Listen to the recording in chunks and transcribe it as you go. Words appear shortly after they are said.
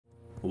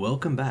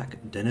Welcome back,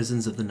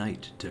 denizens of the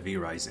night, to V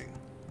Rising.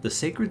 The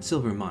Sacred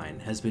Silver Mine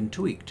has been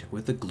tweaked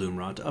with the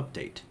Gloomrot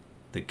update.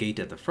 The gate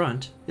at the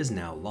front is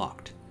now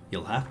locked.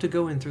 You'll have to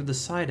go in through the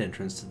side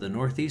entrance to the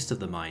northeast of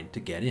the mine to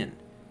get in.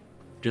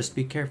 Just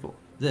be careful,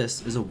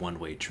 this is a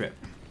one-way trip.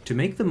 To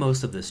make the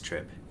most of this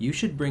trip, you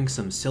should bring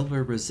some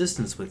silver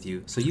resistance with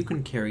you so you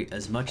can carry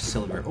as much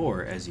silver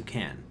ore as you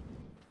can.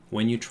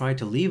 When you try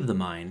to leave the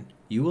mine,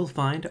 you will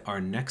find our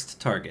next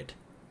target,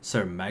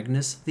 Sir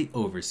Magnus the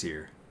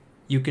Overseer.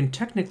 You can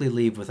technically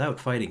leave without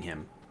fighting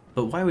him,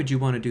 but why would you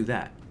want to do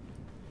that?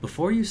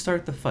 Before you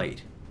start the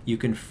fight, you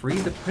can free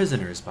the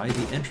prisoners by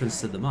the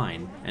entrance to the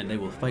mine, and they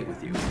will fight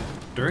with you.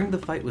 During the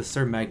fight with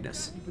Sir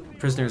Magnus,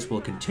 prisoners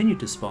will continue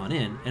to spawn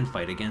in and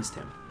fight against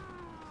him.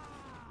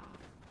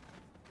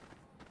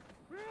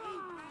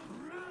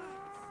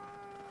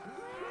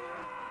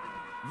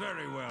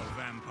 Very well,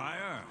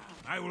 vampire.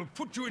 I will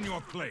put you in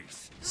your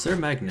place. Sir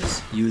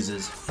Magnus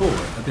uses 4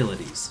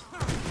 abilities.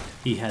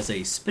 He has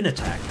a spin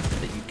attack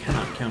that you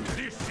cannot counter.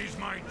 This is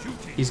my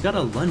duty. He's got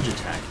a lunge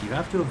attack you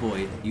have to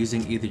avoid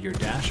using either your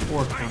dash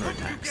or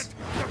counterattacks.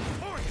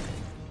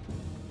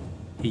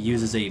 He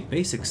uses a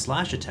basic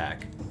slash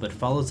attack, but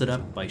follows it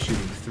up by shooting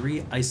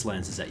 3 ice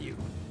lances at you.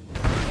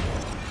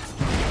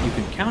 You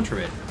can counter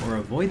it or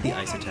avoid the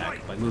ice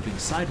attack by moving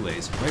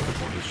sideways right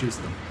before he shoots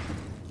them.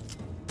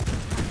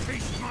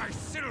 Taste my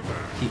silver.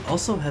 He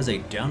also has a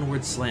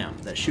downward slam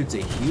that shoots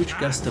a huge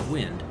gust of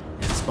wind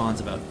and spawns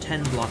about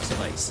 10 blocks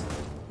of ice.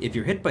 If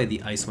you're hit by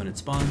the ice when it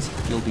spawns,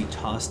 you'll be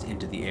tossed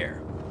into the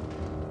air.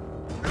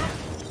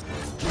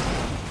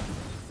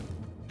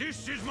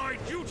 This is my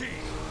duty.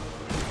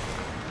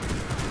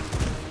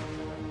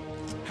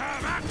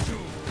 Have at you.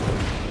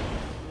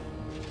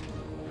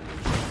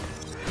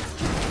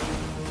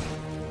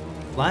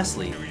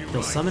 Lastly,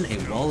 he'll summon a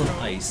wall of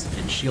ice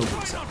and shield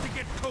himself. Not to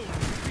get cold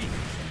feet.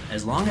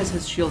 As long as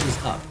his shield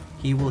is up,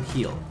 he will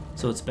heal,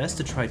 so it's best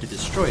to try to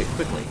destroy it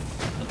quickly.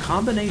 A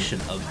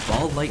combination of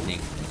Ball Lightning,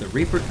 the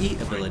Reaper E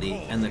ability,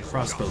 and the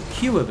Crossbow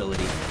Q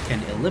ability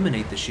can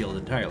eliminate the shield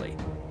entirely,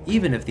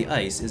 even if the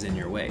ice is in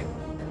your way.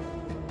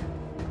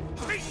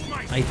 Face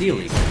my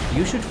Ideally,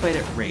 you should fight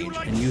at range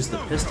and use the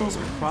pistols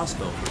or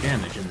crossbow for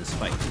damage in this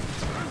fight.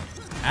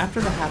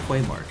 After the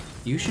halfway mark,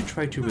 you should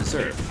try to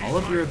reserve all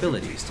of your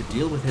abilities to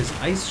deal with his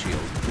ice shield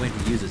when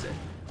he uses it.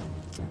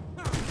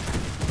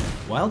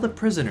 While the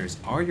prisoners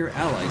are your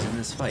allies in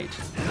this fight,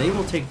 they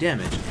will take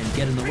damage and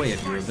get in the way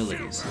of your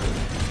abilities.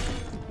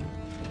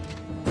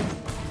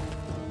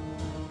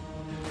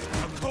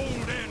 a cold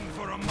end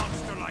for a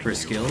monster like For you.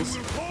 skills,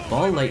 You will fall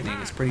Ball by my Lightning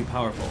hand. is pretty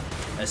powerful,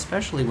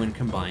 especially when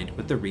combined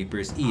with the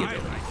Reaper's E I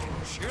ability. like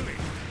it chilly.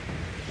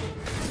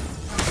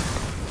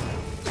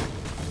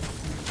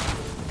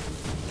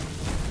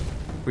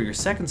 For your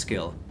second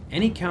skill,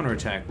 any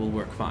counterattack will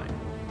work fine.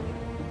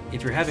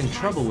 If you're having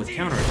trouble with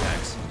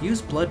counterattacks,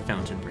 use Blood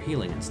Fountain for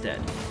healing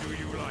instead. Do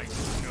you like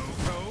snow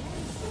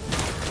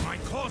cones? My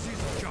cause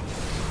is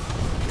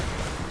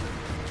just.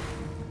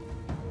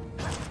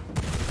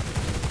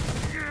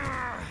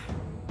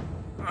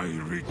 I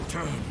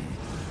return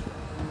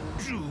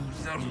to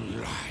the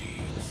light.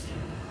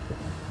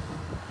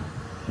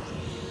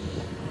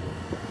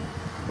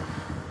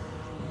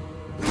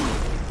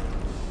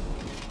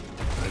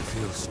 I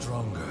feel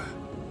stronger.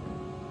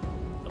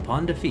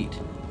 Upon defeat,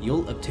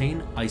 you'll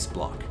obtain Ice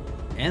Block,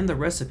 and the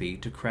recipe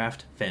to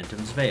craft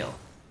Phantom's Veil,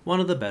 one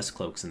of the best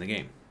cloaks in the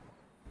game.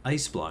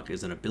 Ice Block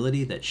is an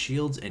ability that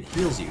shields and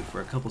heals you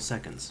for a couple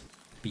seconds,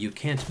 but you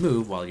can't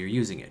move while you're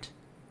using it.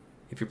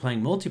 If you're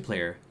playing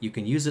multiplayer, you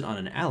can use it on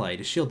an ally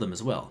to shield them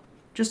as well.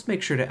 Just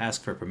make sure to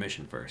ask for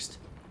permission first.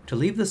 To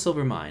leave the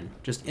Silver Mine,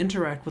 just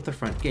interact with the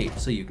front gate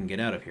so you can get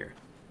out of here.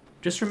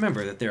 Just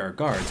remember that there are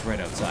guards right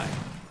outside.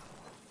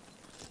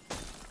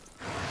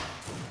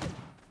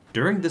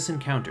 During this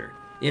encounter,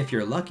 if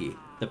you're lucky,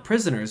 the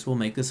prisoners will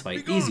make this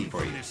fight easy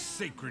for you. This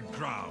sacred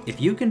ground. If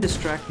you can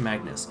distract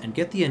Magnus and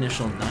get the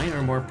initial 9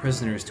 or more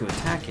prisoners to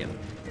attack him,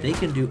 they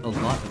can do a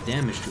lot of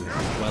damage to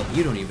him while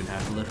you don't even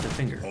have to lift a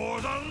finger.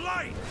 For the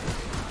light.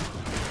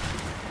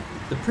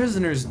 The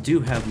prisoners do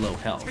have low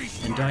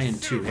health and die in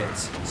 2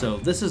 hits, so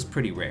this is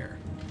pretty rare.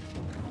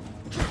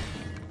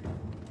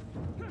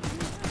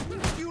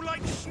 You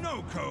like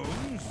snow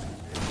cones?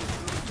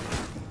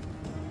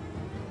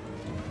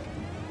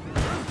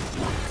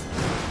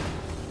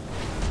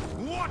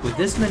 What With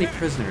this many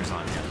prisoners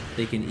on him,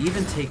 they can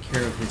even take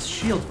care of his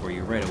shield for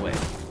you right away.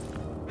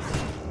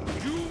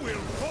 you will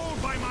fall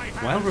by my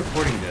hand. While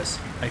recording this,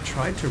 I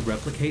tried to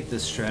replicate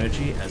this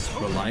strategy as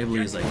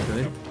reliably as I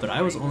could, but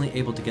I was only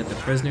able to get the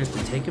prisoners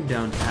to take him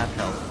down to half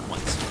health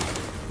once.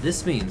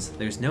 This means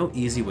there's no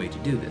easy way to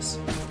do this.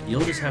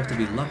 You'll just have to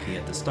be lucky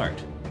at the start.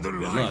 The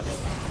Good light luck.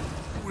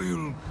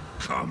 will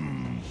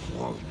come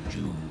for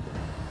you.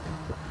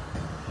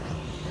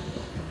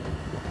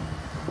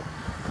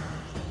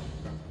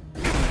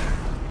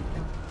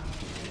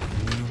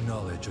 New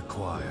knowledge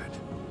acquired.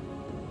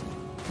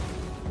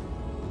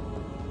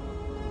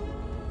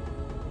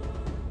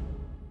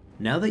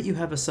 Now that you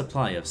have a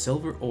supply of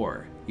silver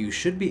ore, you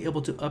should be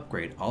able to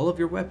upgrade all of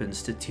your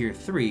weapons to tier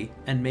 3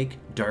 and make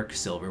dark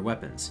silver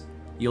weapons.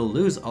 You'll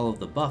lose all of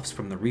the buffs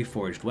from the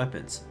reforged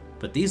weapons,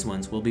 but these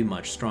ones will be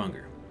much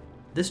stronger.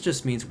 This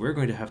just means we're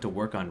going to have to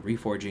work on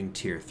reforging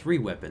tier 3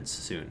 weapons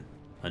soon.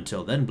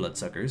 Until then,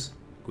 bloodsuckers,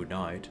 good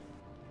night.